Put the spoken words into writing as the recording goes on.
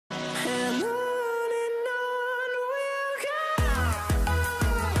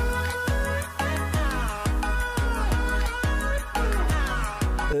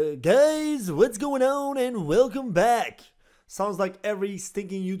Guys, what's going on and welcome back. Sounds like every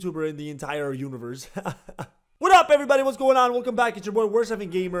stinking YouTuber in the entire universe. What up everybody, what's going on? Welcome back, it's your boy Worst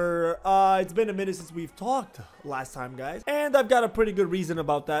Effing Gamer. It's been a minute since we've talked last time, guys. And I've got a pretty good reason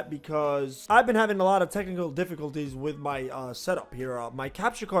about that because I've been having a lot of technical difficulties with my setup here. My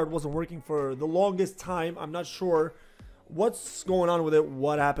capture card wasn't working for the longest time. I'm not sure what's going on with it,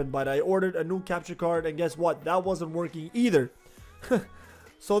 what happened, but I ordered a new capture card and guess what? That wasn't working either.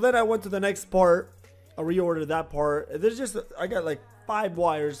 So then I went to the next part. I reordered that part. I got like 5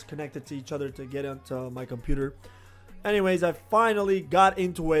 wires connected to each other to get into my computer. Anyways, I finally got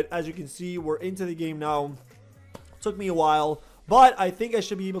into it. As you can see, we're into the game now. Took me a while, but I think I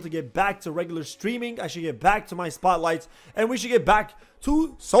should be able to get back to regular streaming. I should get back to my spotlights, and we should get back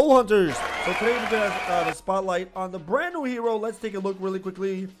to Soul Hunters. So today we're gonna have a spotlight on the brand new hero. Let's take a look really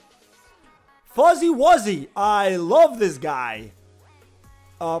quickly. Fussy. I love this guy.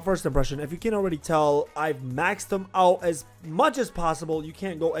 First impression, if you can already tell, I've maxed him out as much as possible. You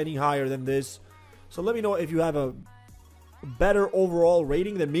can't go any higher than this. So let me know if you have a better overall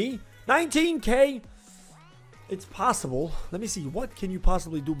rating than me. 19K. It's possible. Let me see. What can you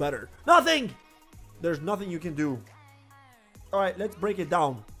possibly do better? Nothing. There's nothing you can do. All right, let's break it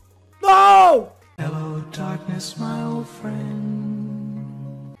down. No! Hello, darkness, my old friend.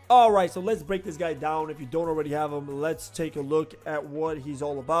 Alright, so let's break this guy down. If you don't already have him, let's take a look at what he's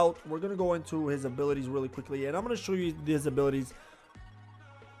all about. We're going to go into his abilities really quickly, and I'm going to show you his abilities.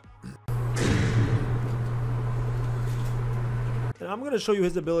 And I'm going to show you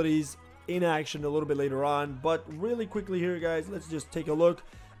his abilities in action a little bit later on. But really quickly here, guys, let's just take a look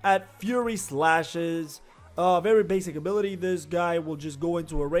at Fury Slashes. Very basic ability. This guy will just go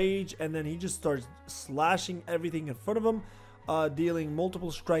into a rage, and then he just starts slashing everything in front of him. Dealing multiple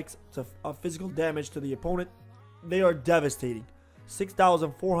strikes of physical damage to the opponent. They are devastating.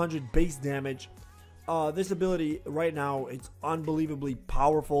 6,400 base damage. This ability right now, it's unbelievably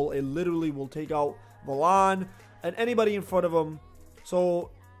powerful. It literally will take out Valan and anybody in front of him. So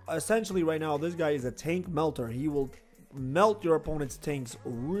essentially right now, this guy is a tank melter. He will melt your opponent's tanks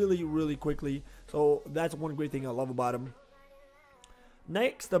really quickly. So that's one great thing I love about him.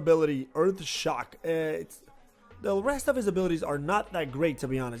 Next ability, Earth Shock. The rest of his abilities are not that great, to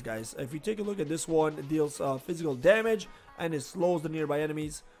be honest, guys. If you take a look at this one, it deals physical damage and it slows the nearby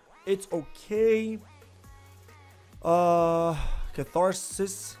enemies. It's okay.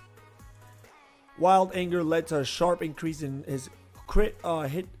 Catharsis. Wild Anger led to a sharp increase in his crit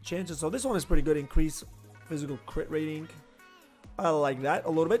hit chances. So this one is pretty good. Increase physical crit rating. I like that a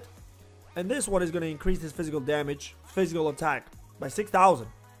little bit. And this one is going to increase his physical damage, physical attack by 6,000.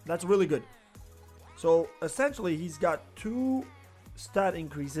 That's really good. So essentially he's got 2 stat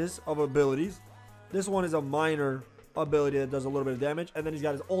increases of abilities. This one is a minor ability that does a little bit of damage, and then he's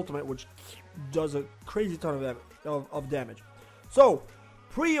got his ultimate, which does a crazy ton of damage. So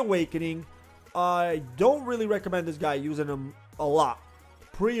pre-awakening, I don't really recommend this guy using him a lot.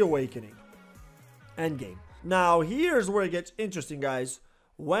 Pre-awakening, endgame. Now here's where it gets interesting, guys.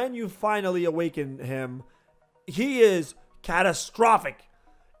 When you finally awaken him, he is catastrophic.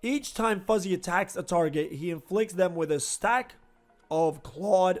 Each time Fuzzy attacks a target, he inflicts them with a stack of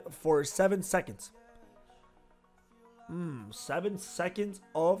Clawed for 7 seconds. 7 seconds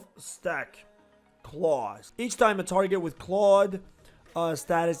of stack claws. Each time a target with Clawed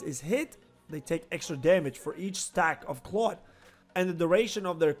status is hit, they take extra damage for each stack of Clawed. And the duration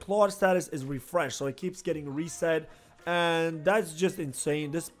of their Clawed status is refreshed, so it keeps getting reset. And that's just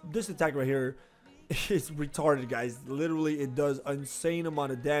insane. This attack right here, it's retarded, guys. Literally, it does an insane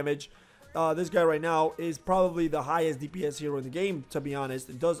amount of damage. This guy right now is probably the highest DPS hero in the game, to be honest.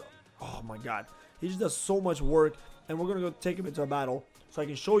 It does, oh my god, he just does so much work. And we're gonna go take him into a battle so I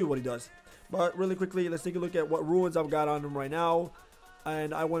can show you what he does. But really quickly, let's take a look at what ruins I've got on him right now.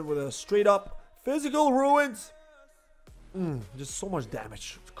 And I went with a straight up physical ruins. Just so much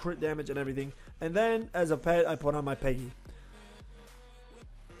damage, crit damage and everything. And then as a pet, I put on my Peggy.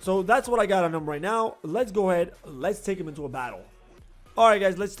 So that's what I got on him right now. Let's go ahead. Let's take him into a battle. Alright,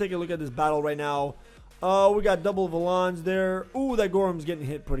 guys. Let's take a look at this battle right now. We got double Valans there. Ooh, that Gorham's getting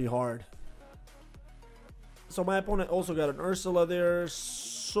hit pretty hard. So my opponent also got an Ursula there.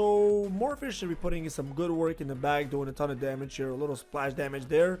 So Morpheus should be putting in some good work in the bag. Doing a ton of damage here. A little splash damage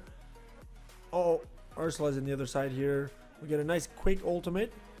there. Oh, Ursula's in the other side here. We get a nice quick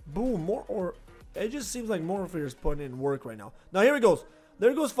ultimate. Boom. It just seems like Morpheus is putting in work right now. Now here he goes.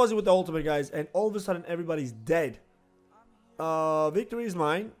 There goes Fuzzy with the ultimate, guys, and all of a sudden everybody's dead. Victory is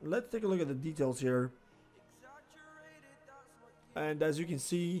mine. Let's take a look at the details here. And as you can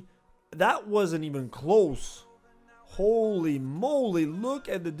see, that wasn't even close. Holy moly, look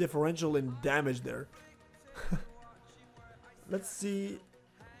at the differential in damage there. Let's see.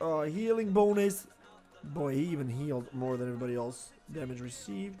 Healing bonus. Boy, he even healed more than everybody else. Damage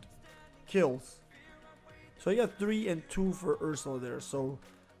received. Kills. So he got 3 and 2 for Ursula there. So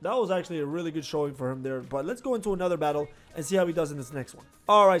that was actually a really good showing for him there. But let's go into another battle and see how he does in this next one.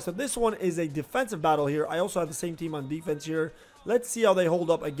 Alright, so this one is a defensive battle here. I also have the same team on defense here. Let's see how they hold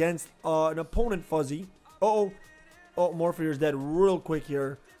up against an opponent, Fussy. Uh-oh. Oh, Morpheus dead real quick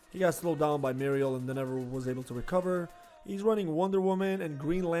here. He got slowed down by Muriel and then never was able to recover. He's running Wonder Woman and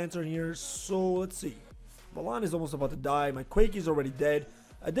Green Lantern here. So, let's see. Milan is almost about to die. My Quake is already dead.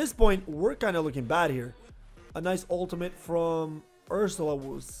 At this point, we're kind of looking bad here. A nice ultimate from Ursula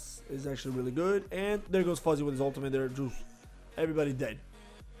is actually really good. And there goes Fuzzy with his ultimate there. Juice. Everybody dead.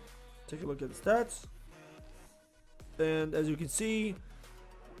 Take a look at the stats. And as you can see,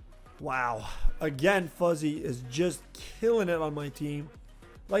 wow. Again, Fuzzy is just killing it on my team.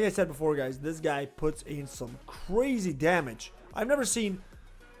 Like I said before, guys, this guy puts in some crazy damage. I've never seen...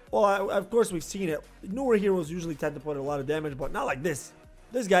 Well, of course, we've seen it. Newer heroes usually tend to put a lot of damage, but not like this.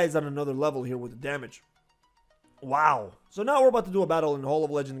 This guy is on another level here with the damage. Wow. So now we're about to do a battle in Hall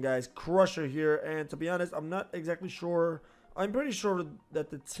of Legend, guys. Crusher here. And to be honest, I'm not exactly sure. I'm pretty sure that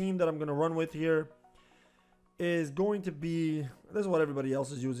the team that I'm going to run with here is going to be... This is what everybody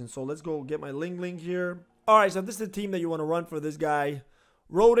else is using. So let's go get my Ling Ling here. Alright, so this is the team that you want to run for this guy.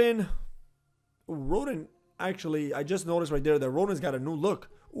 Rodin. Ooh, Rodin, actually, I just noticed right there that Rodin's got a new look.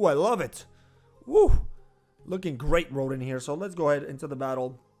 Ooh, I love it. Woo. Looking great, Rodin here. So let's go ahead into the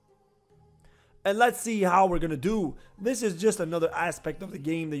battle. And let's see how we're going to do. This is just another aspect of the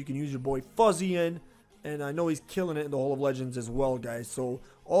game that you can use your boy Fuzzy in. And I know he's killing it in the Hall of Legends as well, guys. So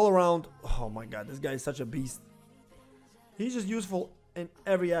all around, oh my god, this guy is such a beast. He's just useful in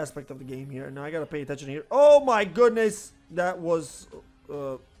every aspect of the game here. And now I got to pay attention here. Oh my goodness. That was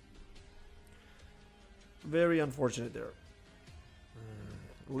very unfortunate there.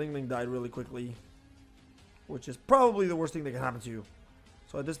 Ling Ling died really quickly, which is probably the worst thing that can happen to you.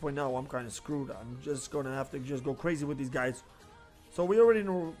 So at this point now, I'm kind of screwed. I'm just going to have to just go crazy with these guys. So we already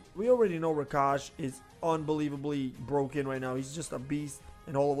know Rakash is unbelievably broken right now. He's just a beast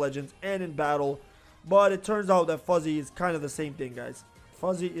in Hall of Legends and in battle. But it turns out that Fuzzy is kind of the same thing, guys.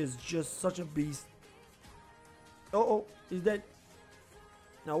 Fuzzy is just such a beast. Uh-oh, he's dead.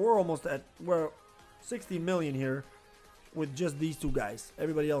 Now we're 60 million here with just these two guys.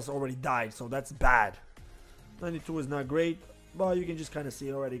 Everybody else already died, so that's bad. 92 is not great, but you can just kind of see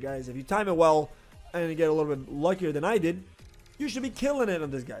it already, guys. If you time it well and you get a little bit luckier than I did, you should be killing it on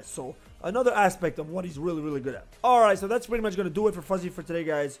this guy. So another aspect of what he's really, really good at. Alright, so that's pretty much going to do it for Fuzzy for today,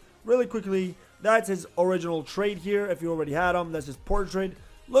 guys. Really quickly, that's his original trait here. If you already had him, that's his portrait.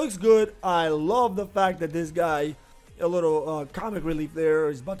 Looks good. I love the fact that this guy, a little comic relief there,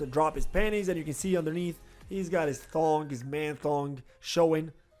 is about to drop his panties, and you can see underneath, he's got his thong, his man thong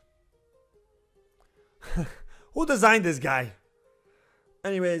showing. Who designed this guy?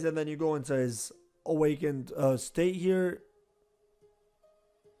 Anyways, and then you go into his awakened state here.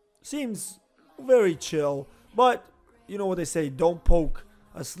 Seems very chill, but you know what they say, don't poke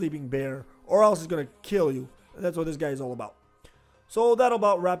a sleeping bear or else it's gonna kill you. And that's what this guy is all about. So that'll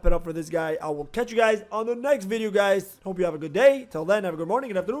about wrap it up for this guy. I will catch you guys on the next video, guys. Hope you have a good day. Till then, have a good morning,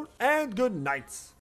 good afternoon, and good night.